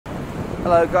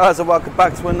Hello guys, and welcome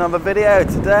back to another video.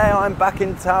 Today I'm back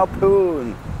in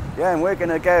Tao-poon. Yeah, and we're going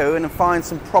to go and find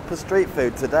some proper street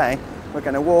food today. We're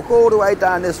going to walk all the way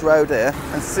down this road here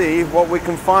and see what we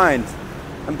can find.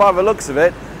 And by the looks of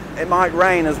it, it might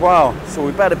rain as well, so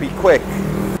we better be quick.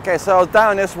 Okay, so I was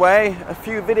down this way a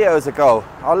few videos ago.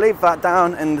 I'll leave that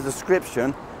down in the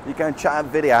description. You can check that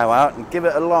video out and give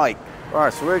it a like.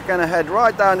 Alright, so we're going to head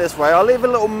right down this way. I'll leave a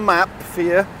little map for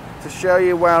you to show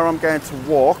you where I'm going to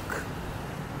walk.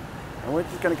 And we're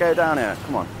just going to go down here,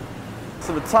 come on.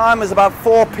 So the time is about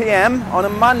 4 p.m. on a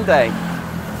Monday.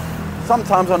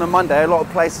 Sometimes on a Monday a lot of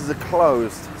places are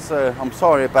closed, so I'm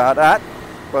sorry about that.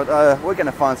 But we're going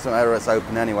to find some areas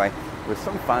open anyway, with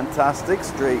some fantastic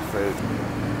street food.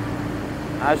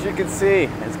 As you can see,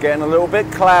 it's getting a little bit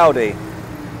cloudy.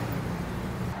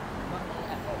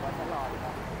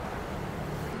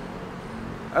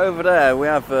 Over there we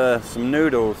have some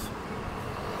noodles.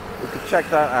 We could check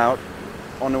that out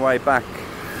on the way back.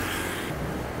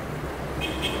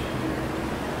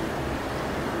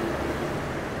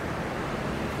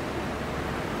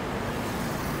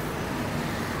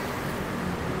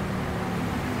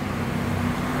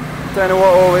 Don't know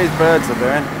what all these birds are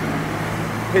doing.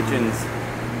 Pigeons.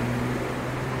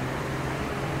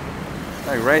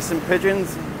 Like racing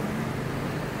pigeons.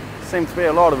 Seems to be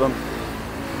a lot of them.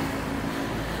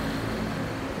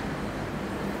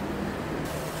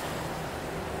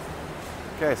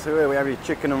 Okay, so here we have your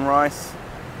chicken and rice,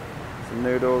 some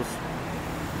noodles,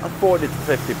 and 40 to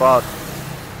 50 baht.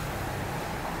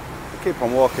 So keep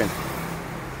on walking.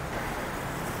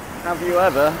 Have you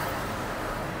ever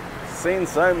seen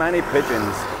so many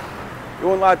pigeons? You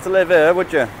wouldn't like to live here,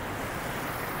 would you?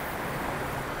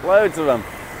 Loads of them.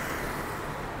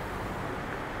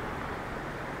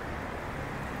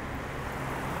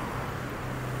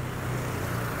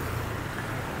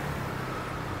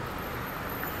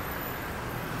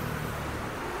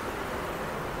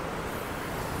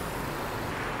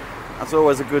 That's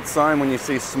always a good sign when you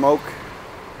see smoke.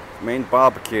 I mean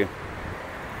barbecue.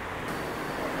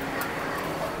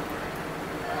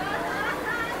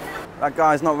 That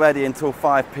guy's not ready until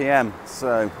 5 p.m.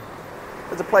 so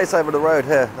there's a place over the road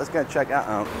here. Let's go check that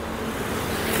out.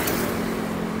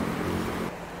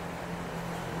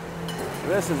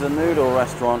 This is a noodle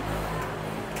restaurant.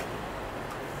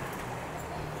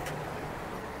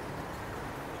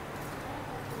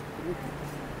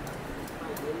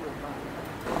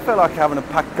 I feel like having a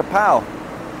pak kapow.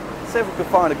 See if we can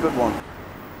find a good one.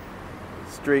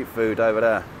 Street food over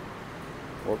there.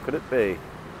 What could it be?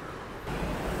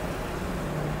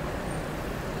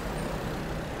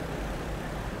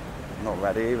 Not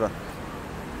ready either.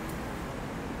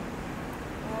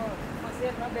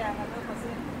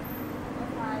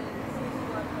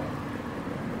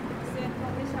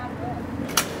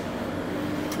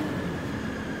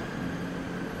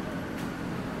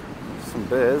 Some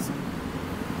beers.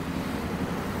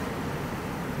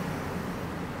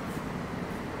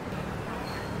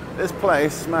 This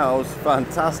place smells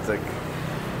fantastic.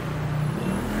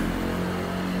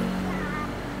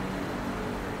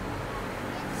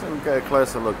 So we'll get a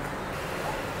closer look.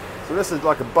 So this is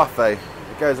like a buffet.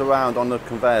 It goes around on the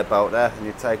conveyor belt there, and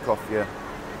you take off your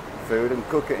food and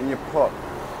cook it in your pot.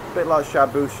 A bit like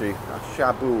shabushi,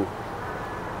 shabu.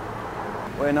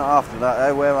 We're not after that,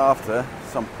 eh? We're after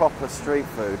some proper street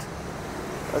food.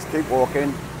 Let's keep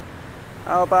walking.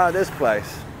 How about this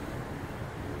place?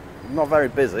 Not very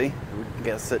busy, we can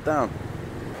get a sit down.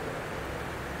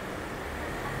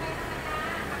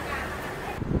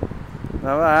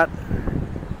 Now that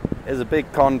is a big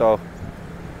condo.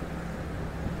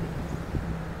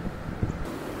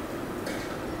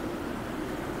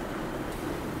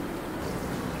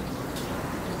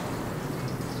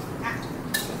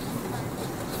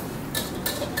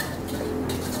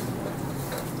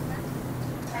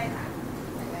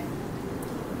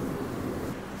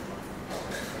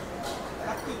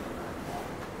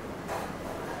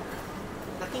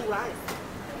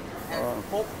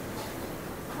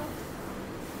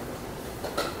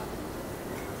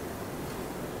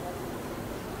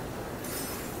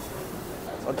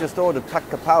 I just ordered pak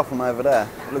kapow from over there.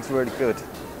 It looks really good.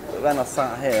 But then I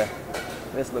sat here.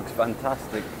 This looks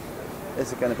fantastic.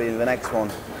 This is going to be the next one.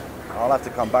 I'll have to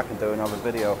come back and do another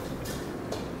video.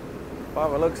 By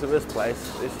the looks of this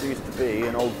place, this used to be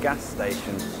an old gas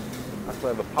station. That's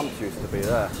where the pumps used to be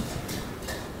there.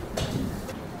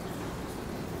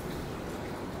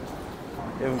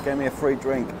 Even gave me a free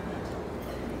drink.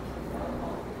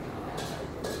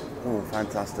 Oh,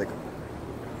 fantastic.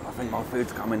 I think my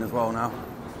food's coming as well now.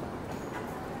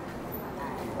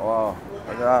 Wow, look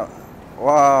at that.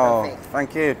 Wow, perfect.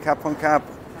 Thank you. Cap on cap.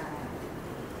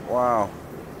 Wow.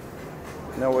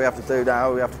 You know what we have to do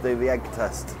now? We have to do the egg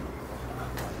test.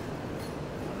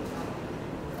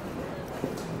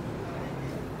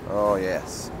 Oh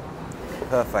yes.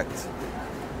 Perfect.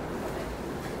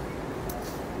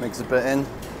 Mix a bit in.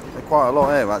 There's quite a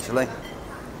lot here actually.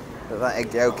 Put that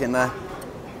egg yolk in there.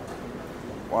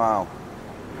 Wow.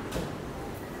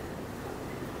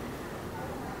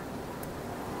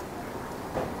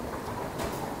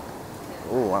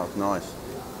 Oh, that was nice.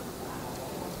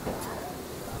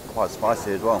 Quite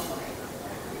spicy as well.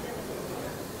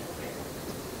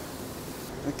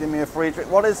 Give me a free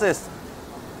drink. What is this?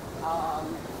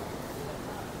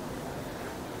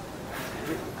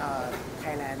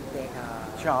 Thailand,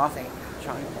 Cha.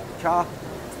 Cha.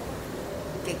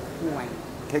 Kịch nguội.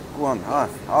 Kick one. Ah,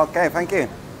 okay, thank you.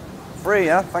 Free,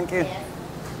 yeah? Thank you. Yes.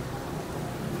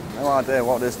 No idea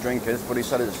what this drink is, but he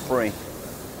said it's free.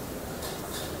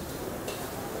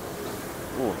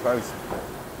 Oh, close.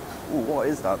 Oh, what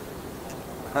is that?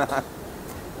 I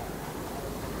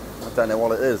don't know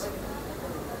what it is.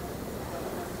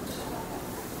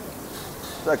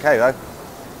 It's okay though.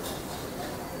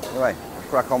 Anyway,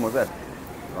 crack on with it.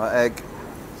 Right, egg,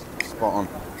 spot on.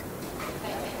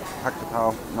 Pack the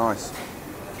pal, nice.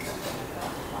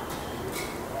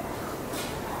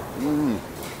 Mmm.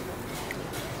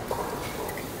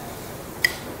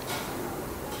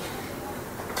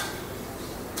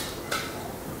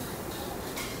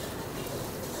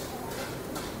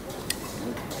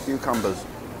 Cucumbers.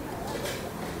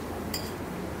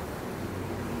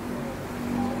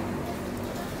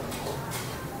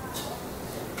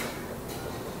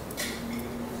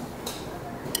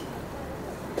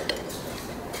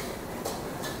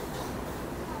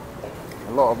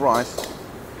 A lot of rice.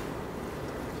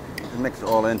 You can mix it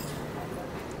all in.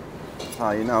 That's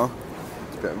how you know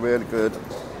it's getting really good.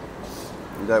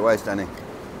 You don't waste any.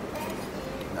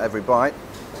 Every bite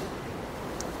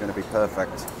is going to be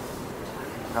perfect.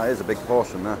 That is a big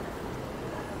portion there.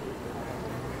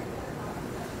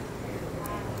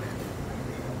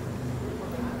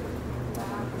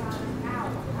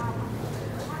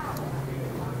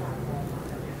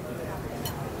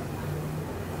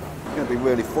 I'm going to be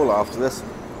really full after this.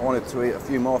 I wanted to eat a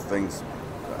few more things.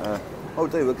 But,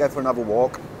 we'll go for another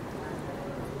walk.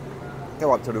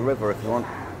 Go up to the river if you want.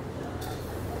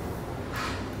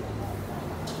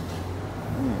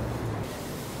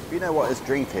 If you know what this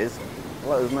drink is,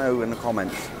 let us know in the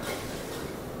comments.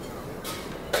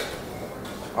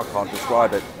 I can't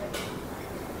describe it.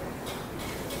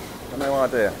 I've no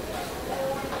idea.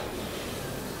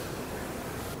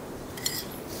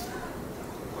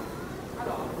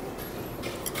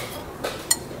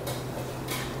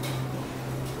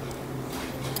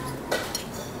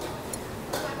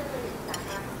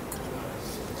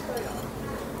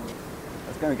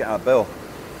 Let's go and get our bill.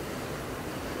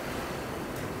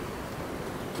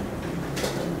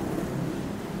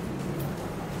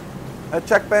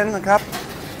 Check bin, a cup,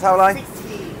 towel line?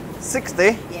 60. 60?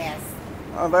 Yes.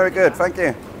 Oh, very good, thank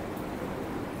you.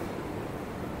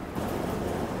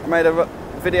 I made a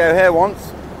video here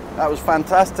once. That was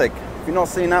fantastic. If you've not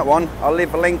seen that one, I'll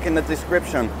leave a link in the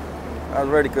description. That was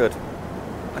really good.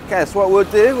 Okay, so what we'll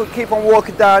do, we'll keep on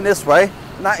walking down this way,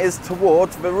 and that is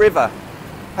towards the river.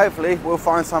 Hopefully, we'll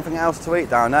find something else to eat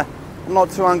down there. I'm not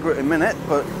too hungry at the minute,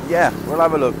 but yeah, we'll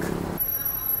have a look.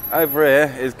 Over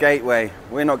here is Gateway.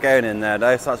 We're not going in there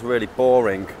though, so that's really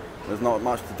boring. There's not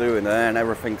much to do in there and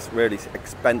everything's really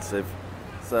expensive.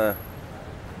 So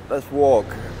let's walk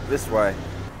this way.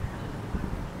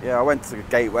 Yeah, I went to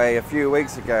Gateway a few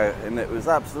weeks ago and it was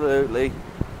absolutely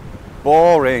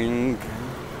boring.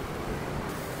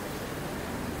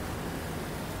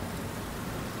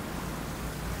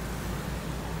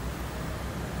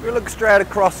 We look straight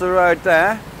across the road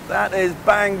there. That is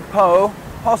BangPo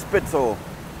Hospital.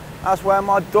 That's where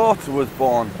my daughter was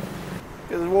born.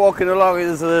 Because walking along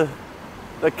is the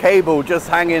cable just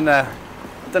hanging there.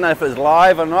 I don't know if it's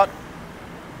live or not.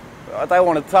 But I don't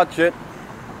want to touch it.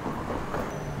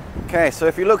 Okay, so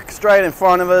if you look straight in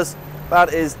front of us,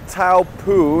 that is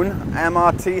Tao-poon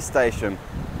MRT station.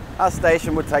 That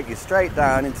station would take you straight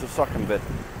down into Sukhumvit.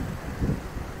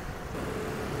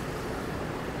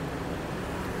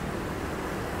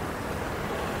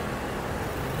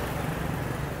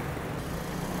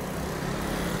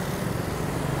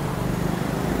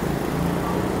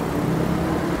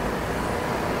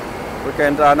 We're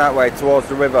going down that way towards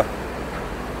the river.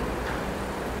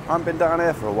 I haven't been down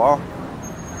here for a while.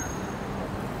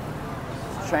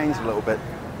 It's changed a little bit.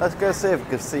 Let's go see if we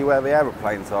can see where the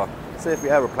aeroplanes are. See if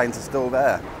the aeroplanes are still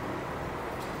there.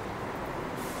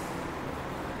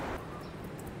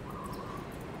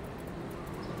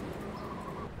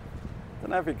 Don't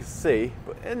know if you can see,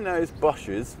 but in those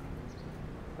bushes,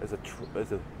 there's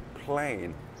a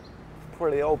plane,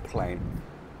 pretty old plane.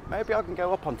 Maybe I can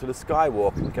go up onto the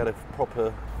skywalk and get a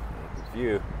proper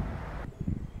view.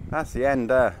 That's the end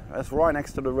there. That's right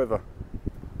next to the river.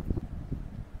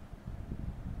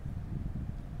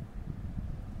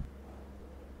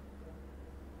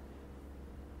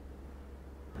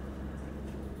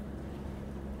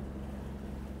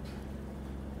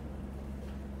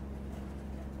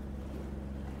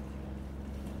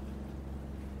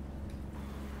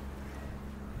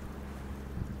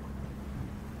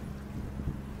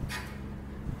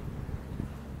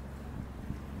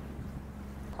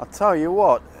 I'll tell you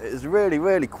what, it's really,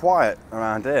 really quiet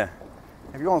around here.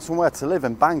 If you want somewhere to live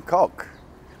in Bangkok,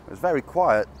 it's very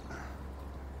quiet.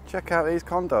 Check out these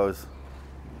condos.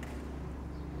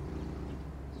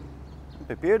 It'd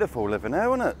be beautiful living here,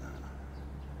 wouldn't it?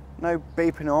 No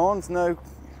beeping horns, no...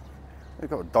 We've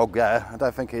got a dog there. I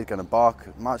don't think he's going to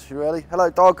bark much, really. Hello,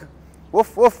 dog.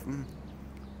 Woof, woof.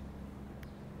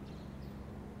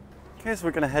 Okay, so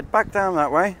we're going to head back down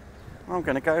that way. I'm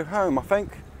going to go home, I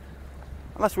think.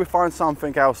 Unless we find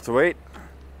something else to eat.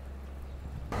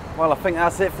 Well, I think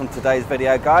that's it from today's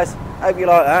video, guys. Hope you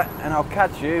like that, and I'll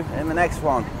catch you in the next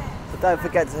one. So don't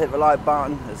forget to hit the like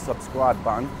button, the subscribe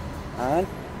button, and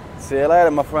see you later,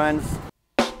 my friends.